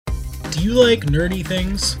Do you like nerdy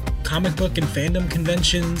things? Comic book and fandom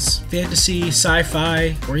conventions, fantasy,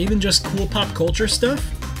 sci-fi, or even just cool pop culture stuff?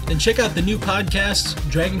 Then check out the new podcast,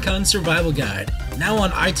 DragonCon Survival Guide, now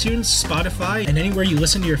on iTunes, Spotify, and anywhere you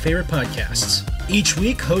listen to your favorite podcasts. Each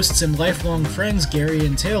week, hosts and lifelong friends Gary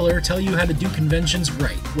and Taylor tell you how to do conventions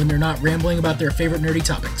right when they're not rambling about their favorite nerdy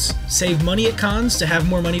topics. Save money at cons to have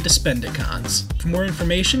more money to spend at cons. For more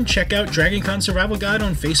information, check out DragonCon Survival Guide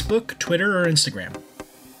on Facebook, Twitter, or Instagram.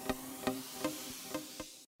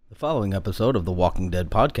 The following episode of the Walking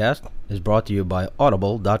Dead podcast is brought to you by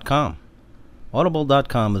Audible.com.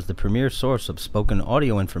 Audible.com is the premier source of spoken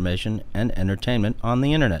audio information and entertainment on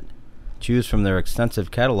the internet. Choose from their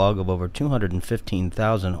extensive catalog of over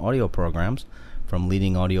 215,000 audio programs from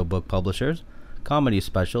leading audiobook publishers, comedy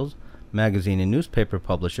specials, magazine and newspaper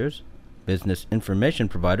publishers, business information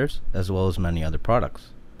providers, as well as many other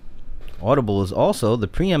products. Audible is also the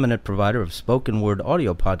preeminent provider of spoken word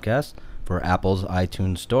audio podcasts for Apple's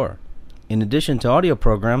iTunes Store. In addition to audio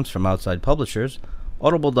programs from outside publishers,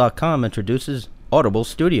 Audible.com introduces Audible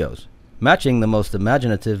Studios, matching the most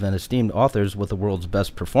imaginative and esteemed authors with the world's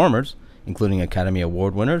best performers, including Academy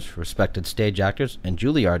Award winners, respected stage actors, and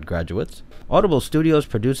Juilliard graduates. Audible Studios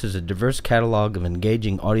produces a diverse catalog of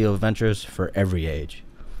engaging audio adventures for every age.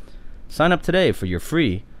 Sign up today for your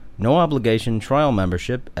free, no-obligation trial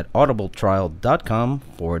membership at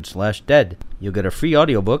audibletrial.com/dead. You'll get a free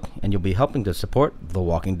audiobook, and you'll be helping to support The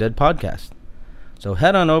Walking Dead podcast. So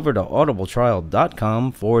head on over to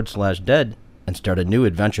audibletrial.com/dead and start a new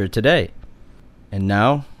adventure today. And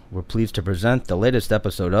now, we're pleased to present the latest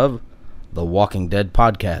episode of The Walking Dead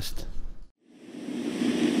podcast.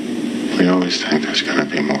 We always think there's going to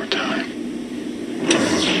be more time.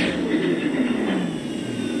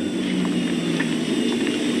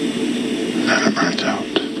 Then it runs out.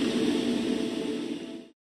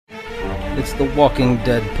 It's The Walking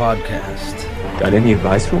Dead podcast. Got any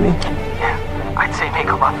advice for me? I'd say make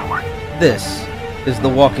a run for it. This is The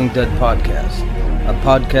Walking Dead podcast, a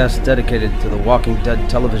podcast dedicated to The Walking Dead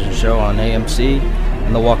television show on AMC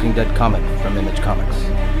and The Walking Dead comic from Image Comics.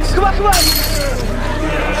 Come on!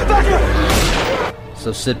 Back here!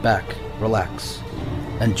 So sit back, relax,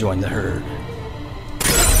 and join the herd.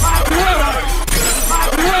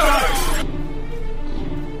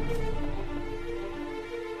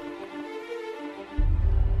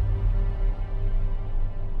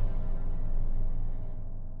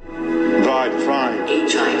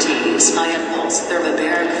 HIT's ion pulse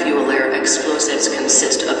thermobaric fuel air explosives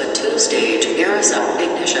consist of a two-stage aerosol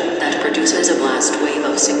ignition that produces a blast wave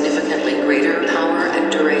of significantly greater power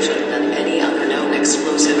and duration than any other known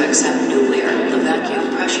explosive except nuclear. The vacuum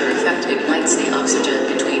pressure effect ignites the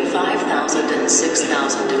oxygen between 5,000 and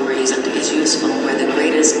 6,000 degrees and is useful where the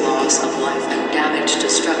greatest loss of life and damage to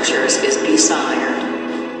structures is desired.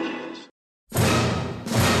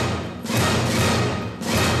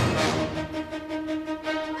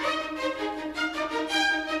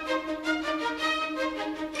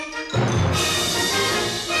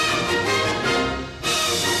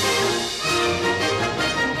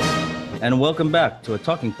 And welcome back to a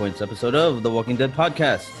Talking Points episode of The Walking Dead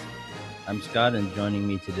podcast. I'm Scott, and joining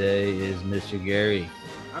me today is Mr. Gary.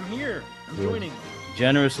 I'm here. I'm Who joining.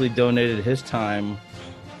 Generously donated his time,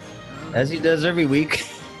 as he does every week,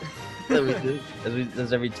 as he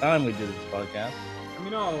does every time we do this podcast. I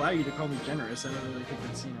mean, I'll allow you to call me generous. I don't really think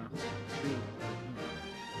that's, true.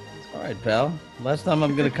 All right, pal. Last time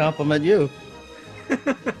I'm going to compliment you.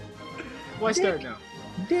 Why start now?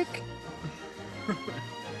 Dick.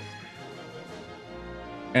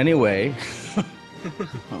 Anyway,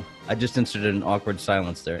 I just inserted an awkward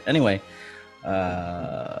silence there. Anyway,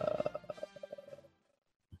 that's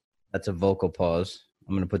a vocal pause.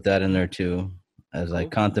 I'm going to put that in there too, as I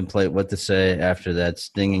contemplate what to say after that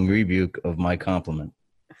stinging rebuke of my compliment.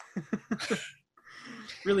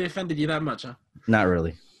 Really offended you that much, huh? Not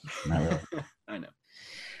really. I know.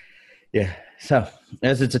 Yeah. So,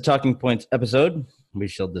 as it's a Talking Points episode, we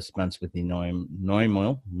shall dispense with the normal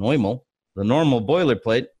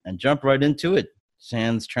boilerplate and jump right into it.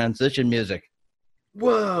 Sans transition music.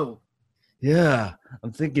 Whoa. Yeah,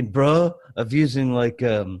 I'm thinking, bro, of using like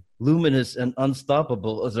Luminous and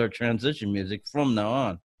Unstoppable as our transition music from now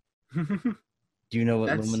on. Do you know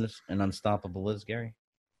what Luminous and Unstoppable is, Gary?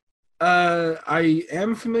 I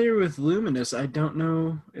am familiar with Luminous. I don't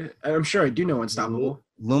know. I'm sure I do know Unstoppable.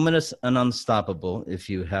 Luminous and Unstoppable, if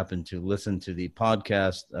you happen to listen to the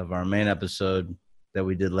podcast of our main episode that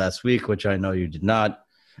we did last week, which I know you did not.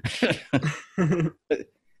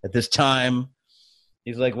 At this time,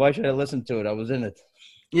 he's like, why should I listen to it? I was in it.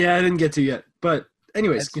 Yeah, I didn't get to yet, but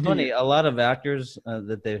anyways, It's continue. funny. A lot of actors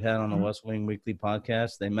that they've had on the West Wing Weekly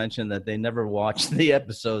podcast, they mentioned that they never watched the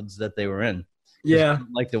episodes that they were in. Yeah. They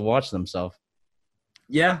don't like to watch themselves.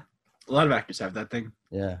 Yeah. A lot of actors have that thing.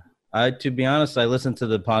 Yeah. To be honest, I listened to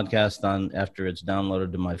the podcast after it's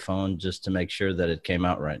downloaded to my phone just to make sure that it came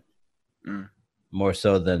out right. Mm. More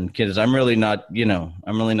so than kids. I'm really not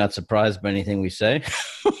surprised by anything we say.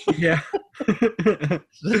 Yeah.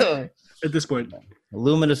 So, At this point.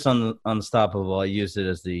 Luminous Unstoppable, I used it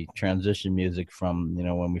as the transition music from,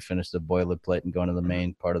 when we finish the boilerplate and go into the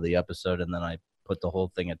main part of the episode, and then I put the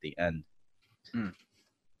whole thing at the end. Mm.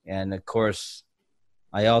 And, of course,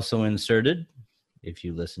 I also inserted, if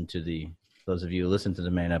you listen to those of you who listen to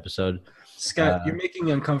the main episode. Scott, you're making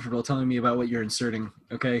me uncomfortable telling me about what you're inserting,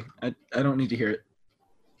 okay? I don't need to hear it.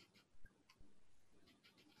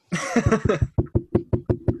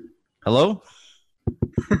 Hello?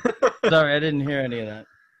 Sorry, I didn't hear any of that.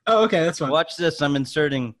 Oh, okay, that's fine. Watch this. I'm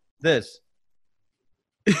inserting this.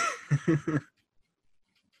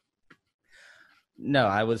 No,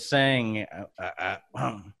 I was saying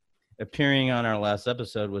appearing on our last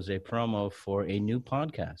episode was a promo for a new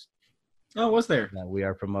podcast Oh, was there? that we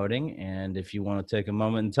are promoting. And if you want to take a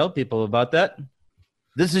moment and tell people about that,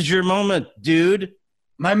 this is your moment, dude.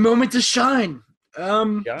 My moment to shine.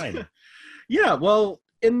 Shine. Yeah, well,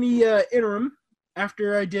 in the interim,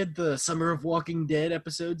 after I did the Summer of Walking Dead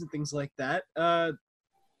episodes and things like that,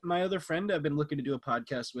 my other friend I've been looking to do a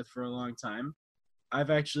podcast with for a long time, I've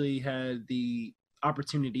actually had the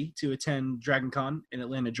opportunity to attend DragonCon in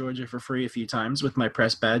Atlanta, Georgia for free a few times with my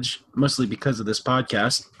press badge, mostly because of this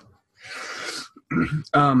podcast.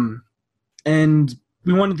 And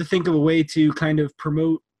we wanted to think of a way to kind of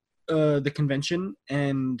promote the convention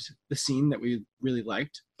and the scene that we really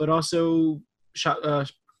liked, but also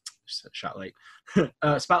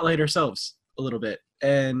spotlight ourselves a little bit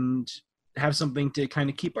and have something to kind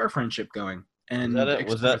of keep our friendship going. And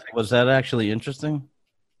was that actually interesting?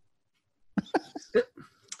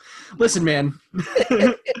 Listen, man.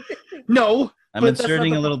 No. I'm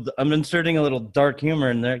inserting a little dark humor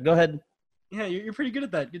in there. Go ahead. Yeah, you're pretty good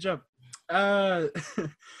at that. Good job.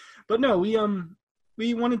 But no,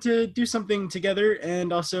 we wanted to do something together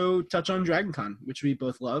and also touch on DragonCon, which we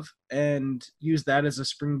both love, and use that as a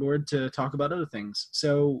springboard to talk about other things.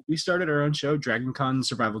 So we started our own show, DragonCon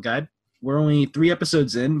Survival Guide. We're only 3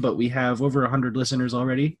 episodes in, but we have over 100 listeners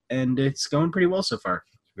already, and it's going pretty well so far.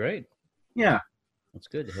 Great. Yeah. That's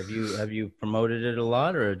good. Have you promoted it a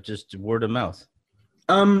lot or just word of mouth?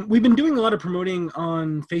 We've been doing a lot of promoting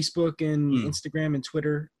on Facebook and Instagram and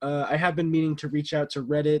Twitter. I have been meaning to reach out to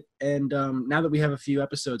Reddit, and now that we have a few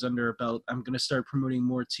episodes under our belt, I'm going to start promoting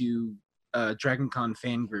more to DragonCon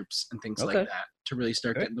fan groups and things like that to really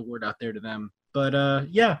start getting the word out there to them. But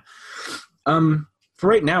yeah, for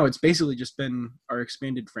right now, it's basically just been our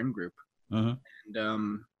expanded friend group, and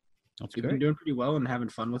we've been doing pretty well and having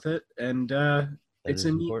fun with it, and it's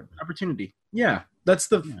a neat opportunity. Yeah, that's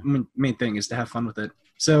the main thing, is to have fun with it.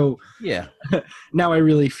 So yeah, now I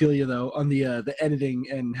really feel you though on the editing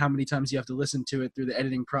and how many times you have to listen to it through the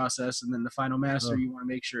editing process, and then the final master. You want to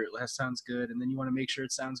make sure it sounds good, and then you want to make sure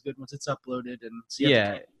it sounds good once it's uploaded, and so you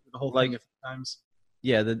have to the whole thing a few times.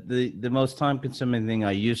 Yeah, the most time consuming thing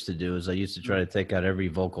I used to do is I used to try to take out every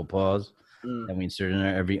vocal pause that we insert in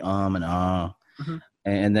there, every and ah,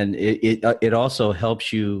 and then it also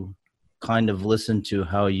helps you kind of listen to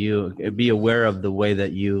how you be aware of the way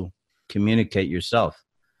that you communicate yourself.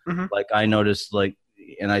 Like I noticed,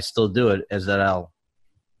 and I still do it, is that I'll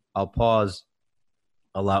pause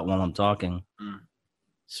a lot while I'm talking,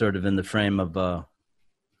 sort of in the frame of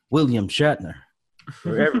William Shatner,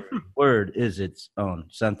 where every word is its own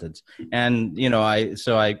sentence. And I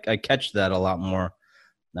catch that a lot more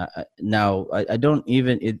now. I don't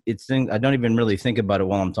even I don't even really think about it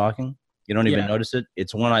while I'm talking. You don't even notice it.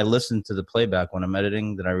 It's when I listen to the playback when I'm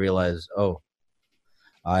editing that I realize,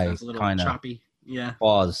 I kind of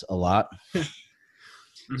pause a lot.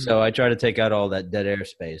 So I try to take out all that dead air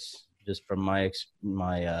space just from my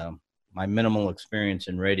minimal experience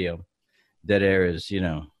in radio. Dead air is,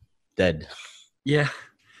 dead. Yeah.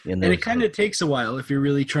 And it kind of takes a while if you're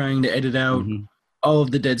really trying to edit out all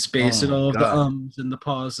of the dead space and all of the ums and the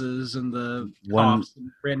pauses and the coughs and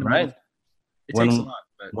random. Right. It takes a lot.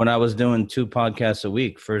 When I was doing 2 podcasts a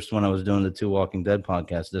week, first when I was doing the 2 Walking Dead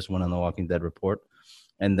podcasts, this one on the Walking Dead Report,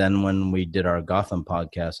 and then when we did our Gotham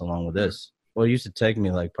podcast along with this, it used to take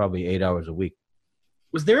me probably 8 hours a week.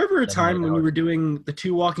 Was there ever a time when you were doing the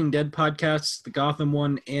 2 Walking Dead podcasts, the Gotham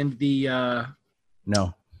one and the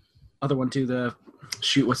no other one too,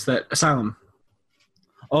 what's that? Asylum.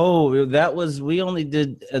 Oh, we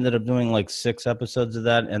ended up doing 6 episodes of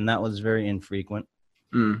that, and that was very infrequent.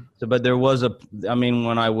 So, but there was I mean,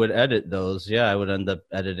 when I would edit those, yeah, I would end up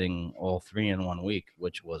editing all 3 in 1 week,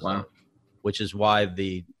 which was, Wow. which is why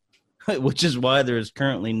there is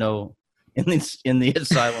currently no in the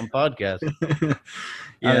Asylum podcast.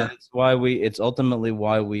 Yeah. It's ultimately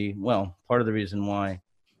why part of the reason why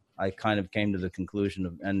I kind of came to the conclusion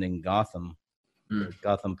of ending Gotham, the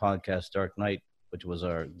Gotham podcast, Dark Knight, which was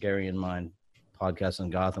our Gary and mine podcast on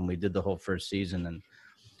Gotham. We did the whole first season, and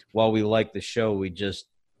while we liked the show,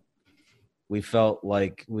 we felt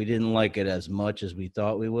like we didn't like it as much as we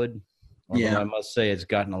thought we would. Although I must say it's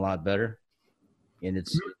gotten a lot better in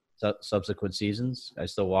its subsequent seasons. I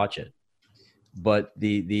still watch it. But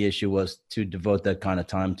the issue was to devote that kind of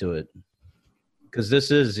time to it. Because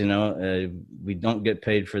this is, we don't get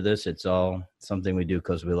paid for this. It's all something we do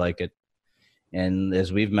because we like it. And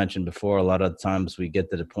as we've mentioned before, a lot of times we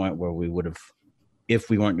get to the point where we would have, if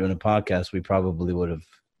we weren't doing a podcast, we probably would have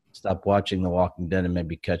stopped watching The Walking Dead and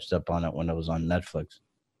maybe catched up on it when it was on Netflix.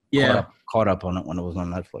 Yeah. Caught up on it when it was on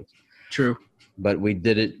Netflix. True. But we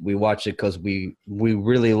did it. We watched it because we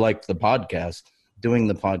really liked the podcast, doing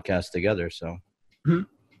the podcast together. So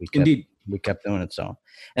we kept doing it. So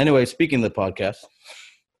anyway, speaking of the podcast,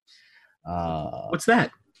 what's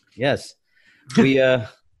that? Yes,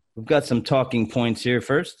 we've got some talking points here.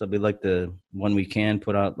 First, we like to, when we can,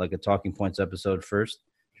 put out like a talking points episode first.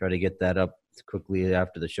 Try to get that up as quickly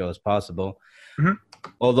after the show as possible.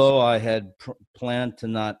 Although I had planned to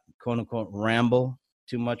not quote unquote ramble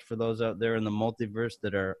too much for those out there in the multiverse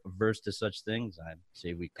that are averse to such things. I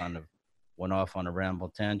see we kind of went off on a ramble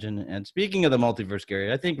tangent. And speaking of the multiverse,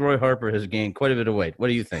 Gary, I think Roy Harper has gained quite a bit of weight. What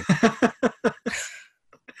do you think?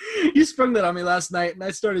 You sprung that on me last night, and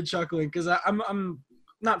I started chuckling because I'm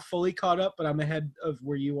not fully caught up, but I'm ahead of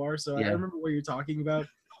where you are. So I remember what you're talking about.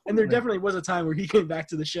 And there definitely was a time where he came back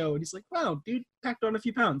to the show, and he's like, wow, dude, packed on a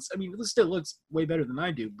few pounds. I mean, it still looks way better than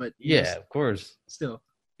I do, but yeah, of course. Still.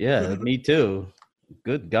 Yeah, me too.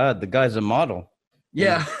 Good God, the guy's a model.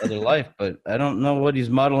 Yeah. Other life, but I don't know what he's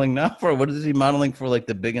modeling now for. What is he modeling for, like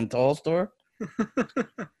the Big and Tall store?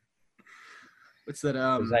 What's that?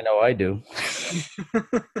 'Cause I know I do.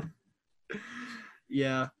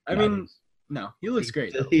 Yeah. I mean, no, he looks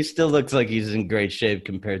great. He still looks like he's in great shape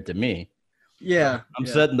compared to me. Yeah. I'm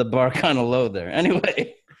setting the bar kind of low there.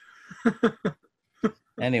 Anyway.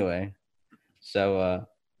 So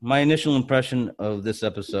my initial impression of this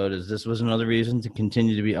episode is this was another reason to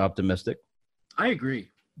continue to be optimistic. I agree.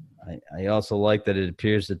 I also like that it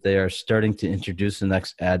appears that they are starting to introduce the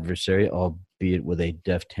next adversary, albeit with a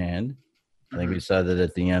deft hand. I think we saw that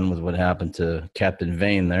at the end with what happened to Captain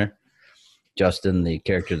Vane there. Justin, the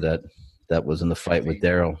character that was in the fight with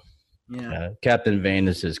Daryl. Yeah. Captain Vane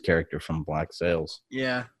is his character from Black Sails.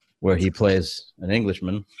 Yeah. Where he plays an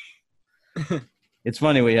Englishman. It's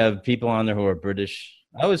funny, we have people on there who are British.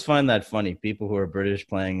 I always find that funny, people who are British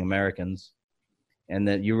playing Americans. And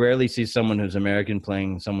that you rarely see someone who's American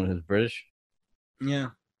playing someone who's British.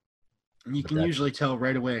 Yeah. And you can usually tell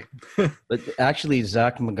right away. But actually,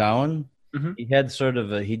 Zach McGowan, he had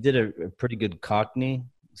he did a pretty good Cockney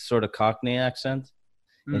accent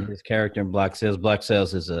in his character in Black Sails. Black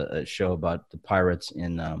Sails is a show about the pirates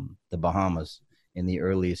in the Bahamas in the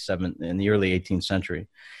early 18th century.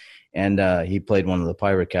 And he played one of the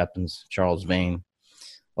pirate captains, Charles Vane.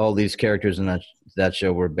 All these characters in that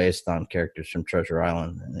show were based on characters from Treasure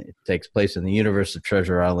Island. And it takes place in the universe of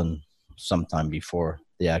Treasure Island sometime before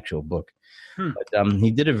the actual book. But he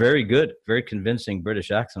did a very good, very convincing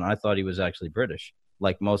British accent. I thought he was actually British.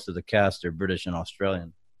 Like most of the cast are British and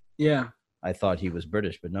Australian. Yeah. I thought he was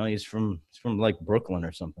British, but no, he's from like Brooklyn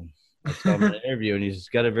or something. I saw him in an interview, and he's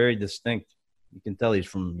got a very distinct. You can tell he's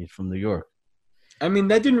from New York. I mean,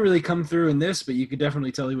 that didn't really come through in this, but you could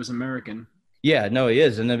definitely tell he was American. Yeah, no, he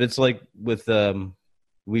is, and if it's like with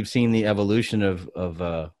we've seen the evolution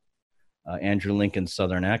of Andrew Lincoln's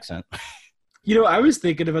Southern accent. You know, I was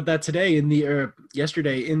thinking about that today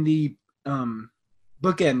yesterday in the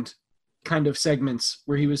bookend kind of segments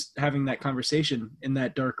where he was having that conversation in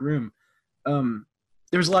that dark room.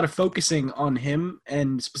 There was a lot of focusing on him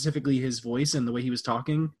and specifically his voice and the way he was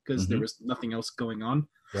talking because there was nothing else going on.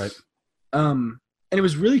 Right. And it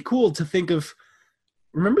was really cool to think of.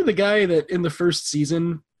 Remember the guy that in the first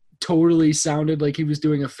season totally sounded like he was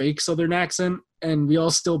doing a fake Southern accent, and we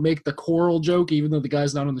all still make the choral joke even though the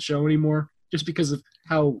guy's not on the show anymore, just because of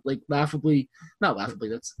how not laughably.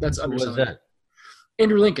 That's underselling. Who was that?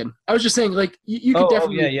 Andrew Lincoln. I was just saying, like you could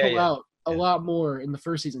definitely pull out a lot more in the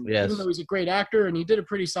first season. Yes. Even though he's a great actor and he did a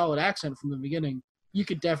pretty solid accent from the beginning, you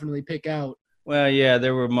could definitely pick out. Well, yeah,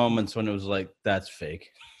 there were moments when it was like, that's fake.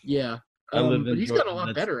 Yeah. I live in But he's Georgia. gotten a lot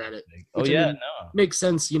That's better at it. big. Oh, which, I yeah, mean, no. makes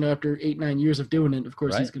sense, after 8-9 years of doing it. Of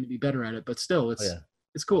course, he's Right. going to be better at it. But still, Oh, yeah.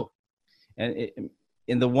 it's cool. And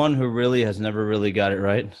the one who really has never really got it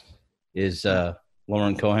right is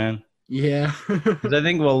Lauren Cohan. Yeah. 'Cause I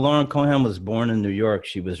think, Lauren Cohan was born in New York.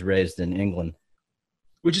 She was raised in England.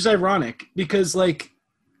 Which is ironic because, like,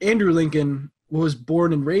 Andrew Lincoln was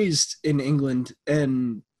born and raised in England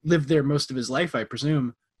and lived there most of his life, I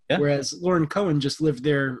presume. Yeah. Whereas Lauren Cohen just lived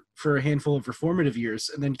there for a handful of reformative years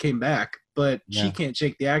and then came back. But Yeah. she can't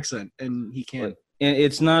shake the accent, and he can. And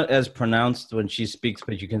it's not as pronounced when she speaks,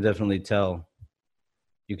 but you can definitely tell.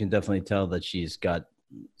 You can definitely tell that she's got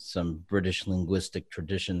some British linguistic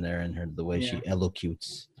tradition there in her, the way she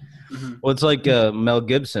elocutes. Mhm. Well, it's like Mel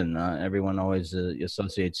Gibson. Everyone always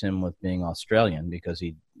associates him with being Australian because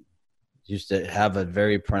he used to have a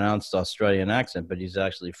very pronounced Australian accent, but he's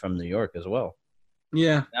actually from New York as well.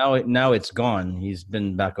 Yeah. Now it's gone. He's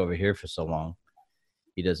been back over here for so long.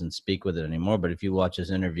 He doesn't speak with it anymore. But if you watch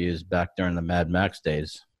his interviews back during the Mad Max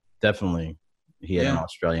days, definitely he had an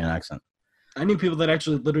Australian accent. I knew people that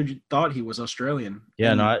actually literally thought he was Australian.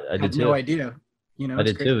 Yeah, and no, I did had too. no idea. I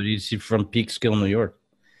did too. He's from Peekskill, New York.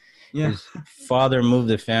 Yeah. His father moved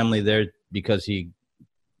the family there because he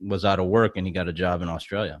was out of work and he got a job in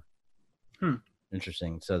Australia.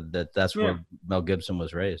 Interesting. So that's where Mel Gibson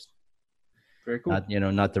was raised. Very cool.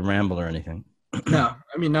 Not to ramble or anything. No,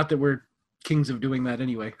 I mean, not that we're kings of doing that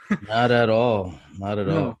anyway. Not at all. Not at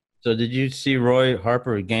all. So did you see Roy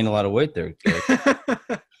Harper gain a lot of weight there?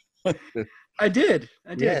 I did.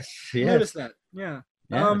 Yes. Noticed that. Yeah.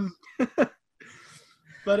 Yes.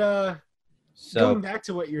 But So going back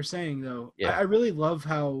to what you're saying, though, I really love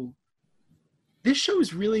how this show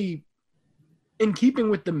is really in keeping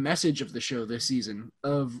with the message of the show this season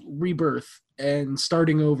of rebirth and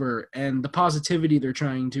starting over and the positivity they're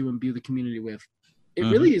trying to imbue the community with. It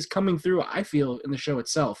really is coming through, I feel, in the show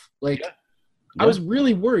itself. Like, I was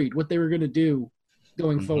really worried what they were going to do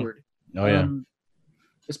going forward. Oh, yeah.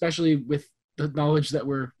 Especially with the knowledge that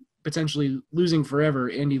we're potentially losing forever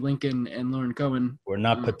Andy Lincoln and Lauren Cohen. We're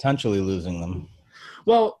not potentially losing them.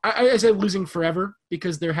 Well, I said losing forever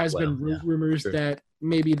because there has been yeah, rumors sure. that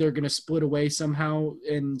maybe they're going to split away somehow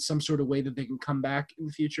in some sort of way that they can come back in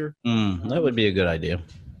the future. That would be a good idea.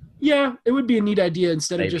 Yeah, it would be a neat idea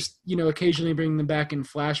instead Maybe. of just, occasionally bringing them back in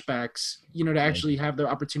flashbacks, to actually have the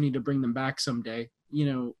opportunity to bring them back someday, a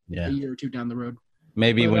year or two down the road.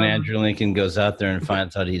 Maybe But, when Andrew Lincoln goes out there and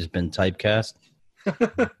finds out he's been typecast,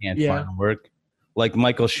 can't find work. Like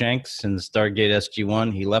Michael Shanks in Stargate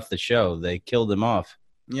SG-1, he left the show. They killed him off.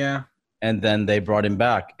 Yeah. And then they brought him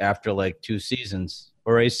back after like 2 seasons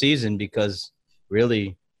or a season because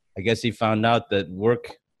really, I guess he found out that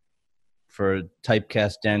work for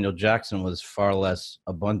typecast Daniel Jackson was far less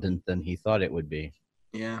abundant than he thought it would be.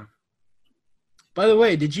 Yeah. By the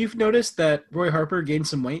way, did you notice that Roy Harper gained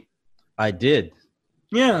some weight? I did.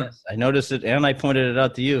 Yeah. Yes, I noticed it, and I pointed it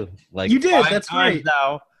out to you. Like You did, 5 that's times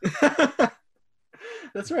right. now.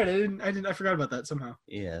 That's right. I forgot about that somehow.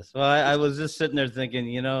 Yes. Well, I was just sitting there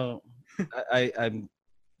thinking, I'm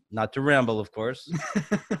not to ramble, of course.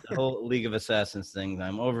 The whole League of Assassins thing,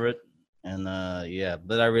 I'm over it. And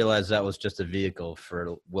but I realized that was just a vehicle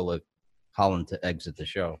for Willa Holland to exit the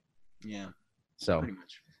show. Yeah. So, Pretty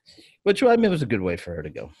much. which I mean was a good way for her to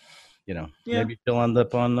go. Maybe she'll end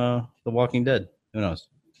up on The Walking Dead. Who knows?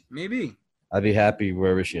 Maybe. I'd be happy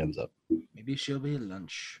wherever she ends up. Maybe she'll be at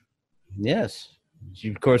lunch. Yes. She,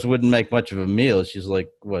 of course, wouldn't make much of a meal. She's like,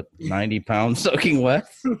 90 pounds soaking wet?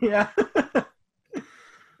 Yeah.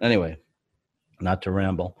 Anyway, not to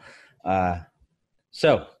ramble.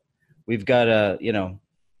 So we've got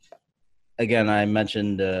again, I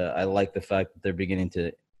mentioned I like the fact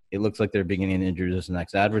that it looks like they're beginning to introduce the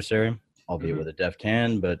next adversary, albeit with a deft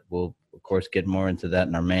hand, but we'll, of course, get more into that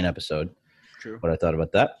in our main episode. True. What I thought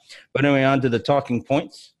about that. But anyway, on to the talking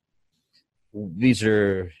points. These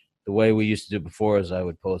are the way we used to do before is I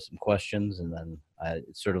would pose some questions, and then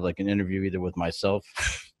it's sort of like an interview either with myself.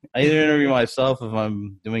 I either interview myself if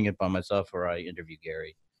I'm doing it by myself, or I interview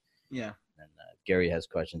Gary. Yeah. And if Gary has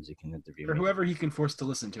questions, he can interview Or me. whoever he can force to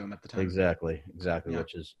listen to him at the time. Exactly, Yeah.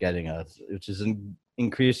 which is an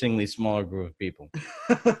increasingly smaller group of people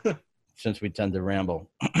since we tend to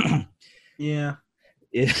ramble. Yeah.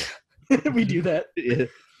 Yeah. We do that. Yes,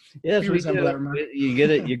 We we resemble do. that remark. You get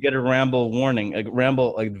it. You get a ramble warning, a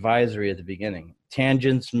ramble advisory at the beginning.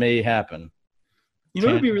 Tangents may happen. You know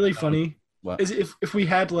what would be really funny? What? Is if we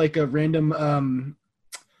had like a random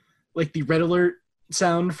like the red alert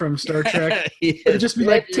sound from Star Trek. It would just be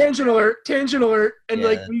like tangent alert, and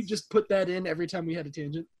like we just put that in every time we had a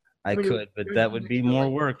tangent. I could, but that would be more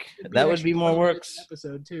work. That would be more work.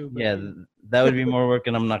 Episode too. Yeah, that would be more work,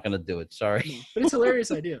 and I'm not going to do it. Sorry. But it's a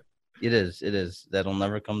hilarious idea. It is. It is. That'll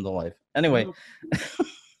never come to life. Anyway.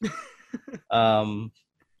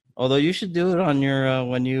 Although you should do it on your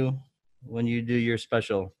when you do your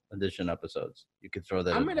special edition episodes, you could throw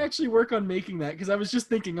that. I might actually work on making that because I was just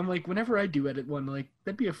thinking, I'm like, whenever I do edit one, like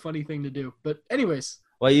that'd be a funny thing to do. But anyways.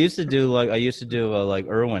 Well, I used to do like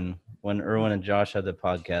Irwin, when Irwin and Josh had the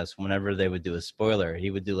podcast. Whenever they would do a spoiler,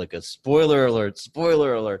 he would do like a spoiler alert.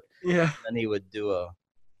 Yeah. And he would do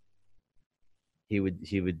he would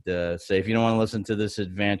say, if you don't want to listen to this,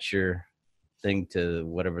 advance your thing to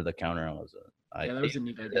whatever the counter was. Yeah, that was a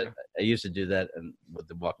neat idea. I used to do that with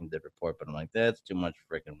the Walking Dead report, but I'm like, that's too much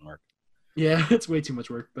freaking work. Yeah, it's way too much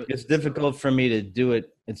work. But it's difficult for me to do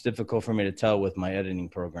it. It's difficult for me to tell with my editing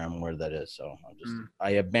program where that is. So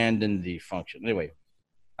I abandoned the function. Anyway,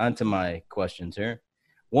 on to my questions here.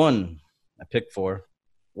 I picked 4.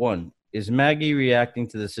 1, is Maggie reacting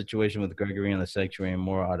to the situation with Gregory in the sanctuary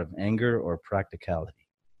more out of anger or practicality?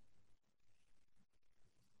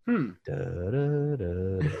 Go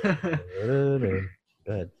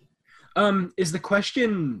ahead. Is the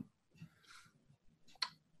question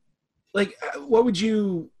like, what would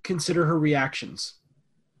you consider her reactions?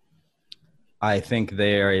 I think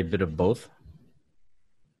they are a bit of both.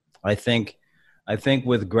 I think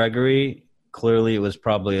with Gregory, clearly it was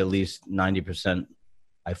probably at least 90%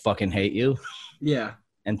 I fucking hate you. Yeah.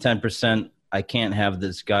 And 10% I can't have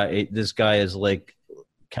this guy. This guy is like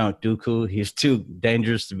Count Dooku. He's too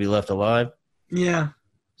dangerous to be left alive. Yeah.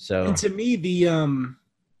 So, and to me, the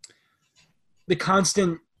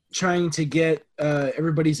constant trying to get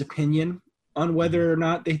everybody's opinion on whether or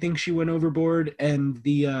not they think she went overboard, and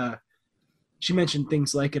she mentioned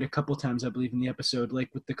things like it a couple times, I believe, in the episode,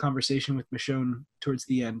 like with the conversation with Michonne towards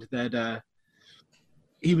the end, that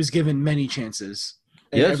he was given many chances,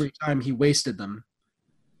 and every time he wasted them.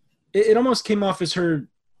 It almost came off as her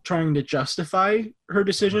trying to justify her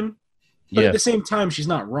decision, but at the same time, she's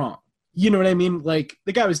not wrong. You know what I mean? Like,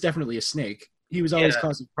 the guy was definitely a snake. He was always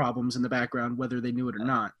causing problems in the background, whether they knew it or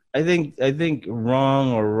not. I think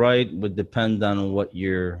wrong or right would depend on what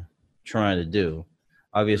you're trying to do.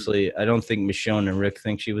 Obviously, I don't think Michonne and Rick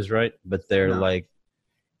think she was right, but they're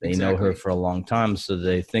they know her for a long time, so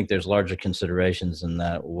they think there's larger considerations in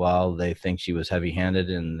that. While they think she was heavy-handed,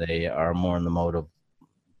 and they are more in the mode of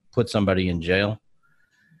put somebody in jail,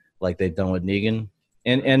 like they've done with Negan.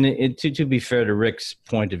 And to be fair to Rick's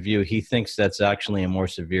point of view, he thinks that's actually a more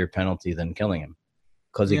severe penalty than killing him,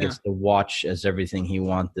 because he gets to watch as everything he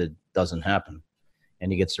wanted doesn't happen,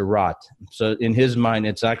 and he gets to rot. So in his mind,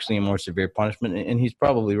 it's actually a more severe punishment, and he's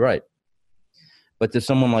probably right. But to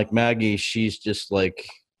someone like Maggie, she's just like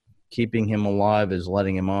keeping him alive is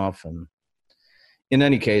letting him off. And in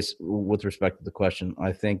any case, with respect to the question,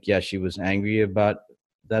 I think, she was angry about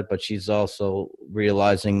that, but she's also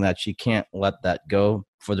realizing that she can't let that go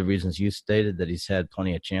for the reasons you stated, that he's had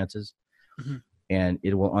plenty of chances. Mm-hmm. And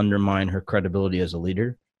it will undermine her credibility as a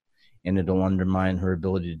leader, and it'll undermine her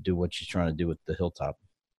ability to do what she's trying to do with the Hilltop.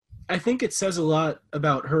 I think it says a lot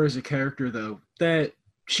about her as a character, though, that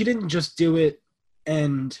she didn't just do it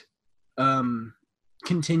and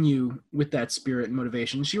continue with that spirit and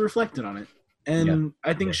motivation. She reflected on it. And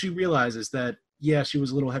I think she realizes that, she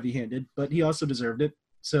was a little heavy-handed, but he also deserved it.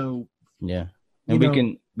 So and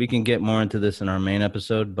we can get more into this in our main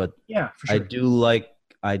episode, but for sure.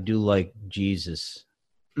 I do like Jesus'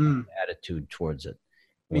 attitude towards it.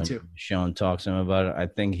 Me too. Sean talks to him about it. I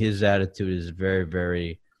think his attitude is very,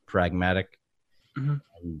 very pragmatic. Mm-hmm.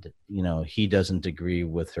 And, he doesn't agree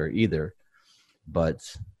with her either, but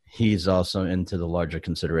he's also into the larger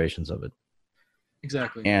considerations of it.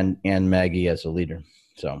 Exactly. And Maggie as a leader.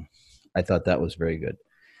 So I thought that was very good.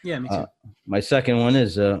 Yeah, me too. My second one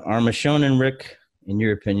is, are Michonne and Rick, in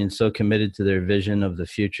your opinion, so committed to their vision of the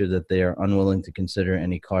future that they are unwilling to consider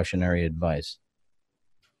any cautionary advice?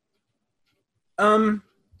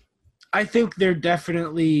 I think they're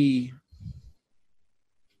definitely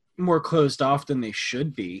more closed off than they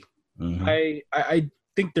should be. Mm-hmm. I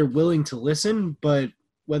think they're willing to listen, but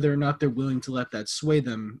whether or not they're willing to let that sway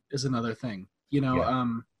them is another thing. I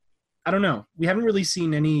don't know. We haven't really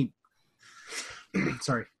seen any we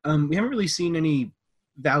haven't really seen any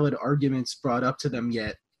valid arguments brought up to them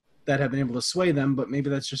yet that have been able to sway them, but maybe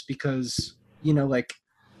that's just because, like,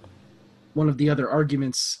 one of the other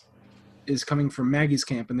arguments is coming from Maggie's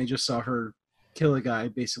camp, and they just saw her kill a guy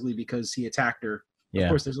basically because he attacked her. Yeah. Of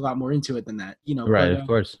course, there's a lot more into it than that, Right, of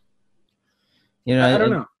course. I don't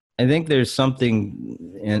know. I think there's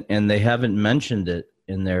something, and they haven't mentioned it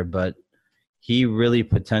in there, but he really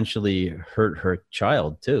potentially hurt her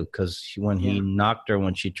child too, because when he knocked her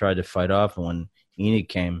when she tried to fight off, and when Enid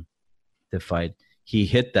came to fight, he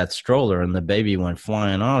hit that stroller and the baby went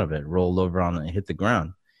flying out of it, rolled over on it, and hit the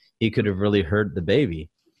ground. He could have really hurt the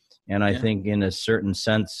baby. And I think in a certain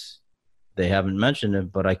sense, they haven't mentioned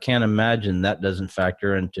it, but I can't imagine that doesn't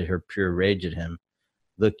factor into her pure rage at him.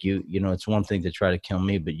 Look, you know, it's one thing to try to kill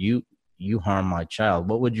me, but you harm my child.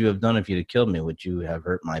 What would you have done if you'd have killed me? Would you have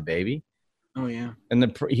hurt my baby? Oh yeah.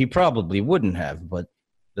 And he probably wouldn't have, but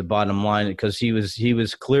the bottom line, because he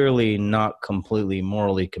was clearly not completely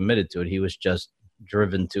morally committed to it. He was just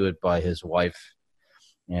driven to it by his wife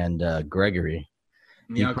and Gregory.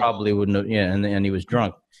 He probably wouldn't have, and he was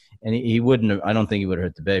drunk, and he wouldn't have. I don't think he would have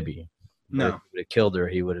hurt the baby. No, if he would have killed her,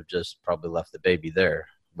 he would have just probably left the baby there,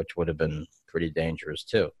 which would have been pretty dangerous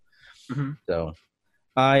too. Mm-hmm. So,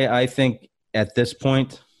 I think at this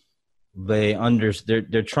point,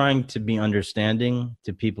 they're trying to be understanding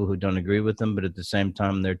to people who don't agree with them, but at the same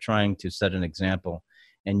time, they're trying to set an example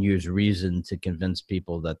and use reason to convince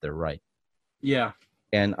people that they're right. Yeah.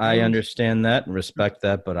 And I understand that and respect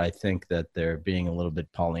that, but I think that they're being a little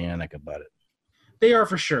bit Pollyannic about it. They are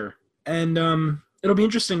for sure. And it'll be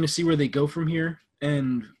interesting to see where they go from here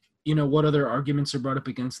and, you know, what other arguments are brought up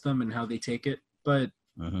against them and how they take it. But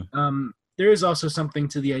there is also something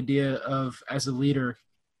to the idea of, as a leader,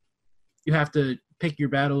 you have to pick your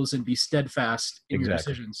battles and be steadfast in your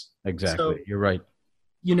decisions. Exactly. So, you're right.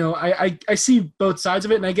 You know, I see both sides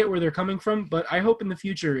of it, and I get where they're coming from, but I hope in the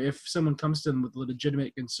future, if someone comes to them with a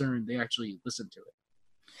legitimate concern, they actually listen to it.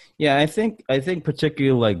 Yeah, I think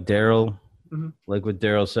particularly like Daryl, like what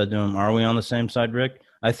Daryl said to him, are we on the same side, Rick?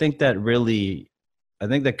 I think that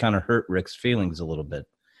kind of hurt Rick's feelings a little bit.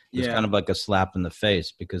 It's kind of like a slap in the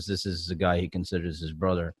face, because this is the guy he considers his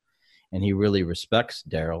brother, and he really respects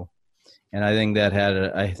Daryl. And I think that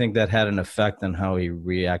had an effect on how he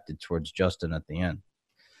reacted towards Justin at the end.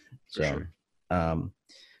 So,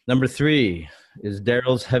 number 3 is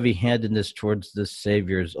Daryl's heavy-handedness towards the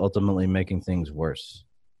saviors ultimately making things worse.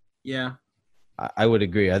 Yeah, I would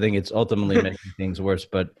agree. I think it's ultimately making things worse,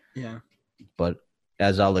 but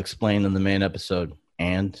as I'll explain in the main episode,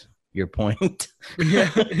 and your point.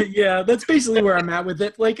 yeah, that's basically where I'm at with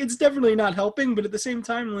it. Like, it's definitely not helping, but at the same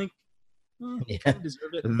time, like, I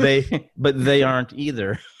deserve it. they aren't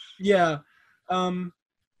either. Yeah.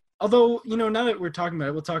 Although, you know, now that we're talking about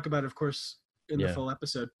it, we'll talk about it, of course, in the full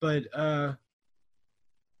episode. But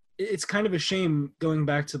it's kind of a shame, going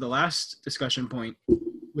back to the last discussion point,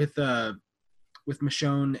 with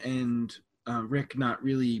Michonne and Rick not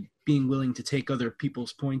really being willing to take other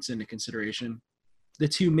people's points into consideration. The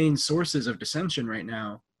two main sources of dissension right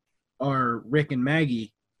now are Rick and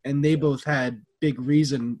Maggie, and they both had big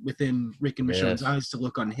reason within Rick and Michonne's eyes to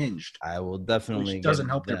look unhinged. I will definitely which doesn't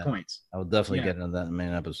help their points. I will definitely get into that in the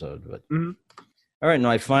main episode. But all right,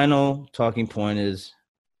 my final talking point is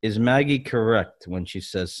Maggie correct when she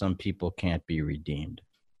says some people can't be redeemed?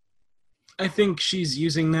 I think she's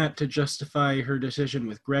using that to justify her decision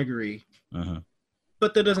with Gregory,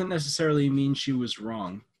 but that doesn't necessarily mean she was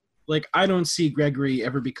wrong. Like, I don't see Gregory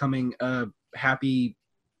ever becoming a happy,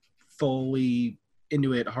 fully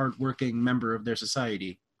into it, hardworking member of their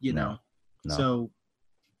society, you know? No. So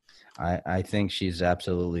I think she's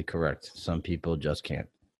absolutely correct. Some people just can't.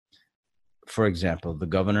 For example, the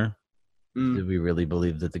governor. Did we really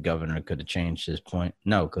believe that the governor could have changed his point?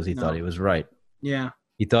 No, because he thought he was right. Yeah.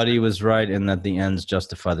 He thought he was right and that the ends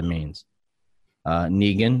justify the means.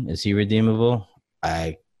 Negan, is he redeemable?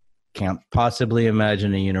 I can't possibly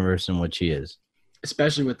imagine a universe in which he is.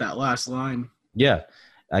 Especially with that last line. Yeah.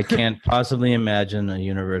 I can't possibly imagine a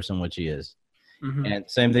universe in which he is. And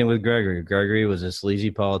same thing with Gregory. Gregory was a sleazy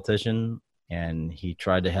politician, and he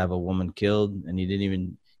tried to have a woman killed, and he didn't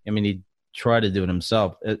even, he tried to do it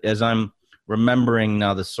himself. As I'm remembering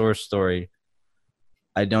now the source story,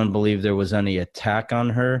 I don't believe there was any attack on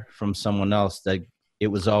her from someone else. That it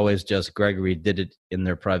was always just Gregory did it in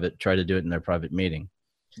their private, tried to do it in their private meeting.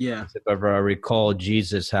 Yeah. If ever I recall,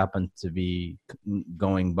 Jesus happened to be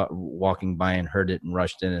walking by and heard it and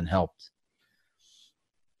rushed in and helped.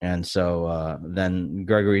 And so then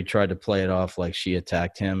Gregory tried to play it off like she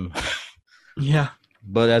attacked him. Yeah.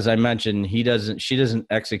 But as I mentioned, she doesn't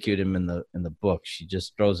execute him in the book. She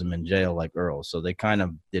just throws him in jail like Earl. So they kind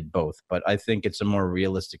of did both. But I think it's a more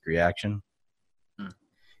realistic reaction,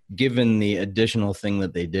 given the additional thing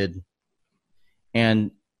that they did,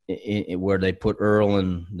 and where they put Earl,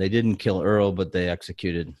 and they didn't kill Earl, but they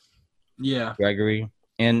executed Gregory.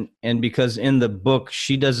 And because in the book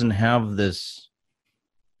she doesn't have this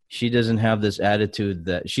attitude,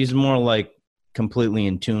 that she's more like completely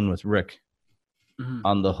in tune with Rick.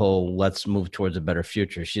 on the whole, let's move towards a better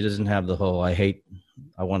future. She doesn't have the whole, I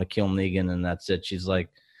want to kill Negan and that's it. She's like,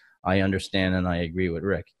 I understand and I agree with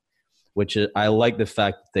Rick, which is, I like the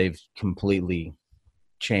fact that they've completely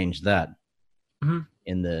changed that. I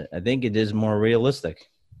think it is more realistic.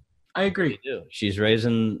 I agree. She's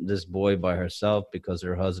raising this boy by herself because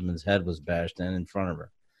her husband's head was bashed in front of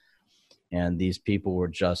her. And these people were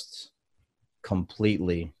just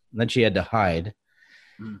completely, then she had to hide.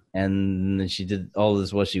 And she did all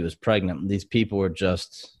this while she was pregnant. These people were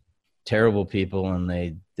just terrible people, and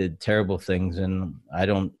they did terrible things, and I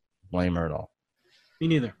don't blame her at all. Me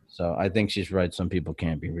neither. So I think she's right. Some people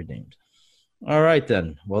can't be redeemed. All right,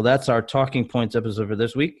 then. Well, that's our Talking Points episode for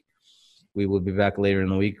this week. We will be back later in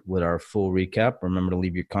the week with our full recap. Remember to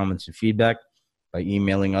leave your comments and feedback by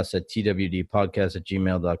emailing us at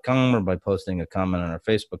twdpodcast@gmail.com or by posting a comment on our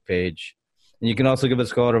Facebook page. And you can also give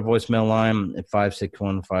us a call at our voicemail line at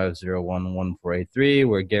 561-501-1483,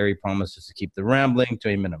 where Gary promises to keep the rambling to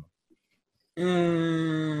a minimum. I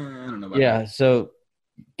don't know about that. So,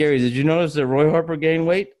 Gary, did you notice that Roy Harper gained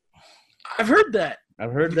weight? I've heard that.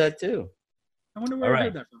 I've heard that, too. I wonder where I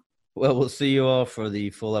heard that from. Well, we'll see you all for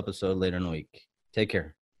the full episode later in the week. Take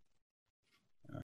care.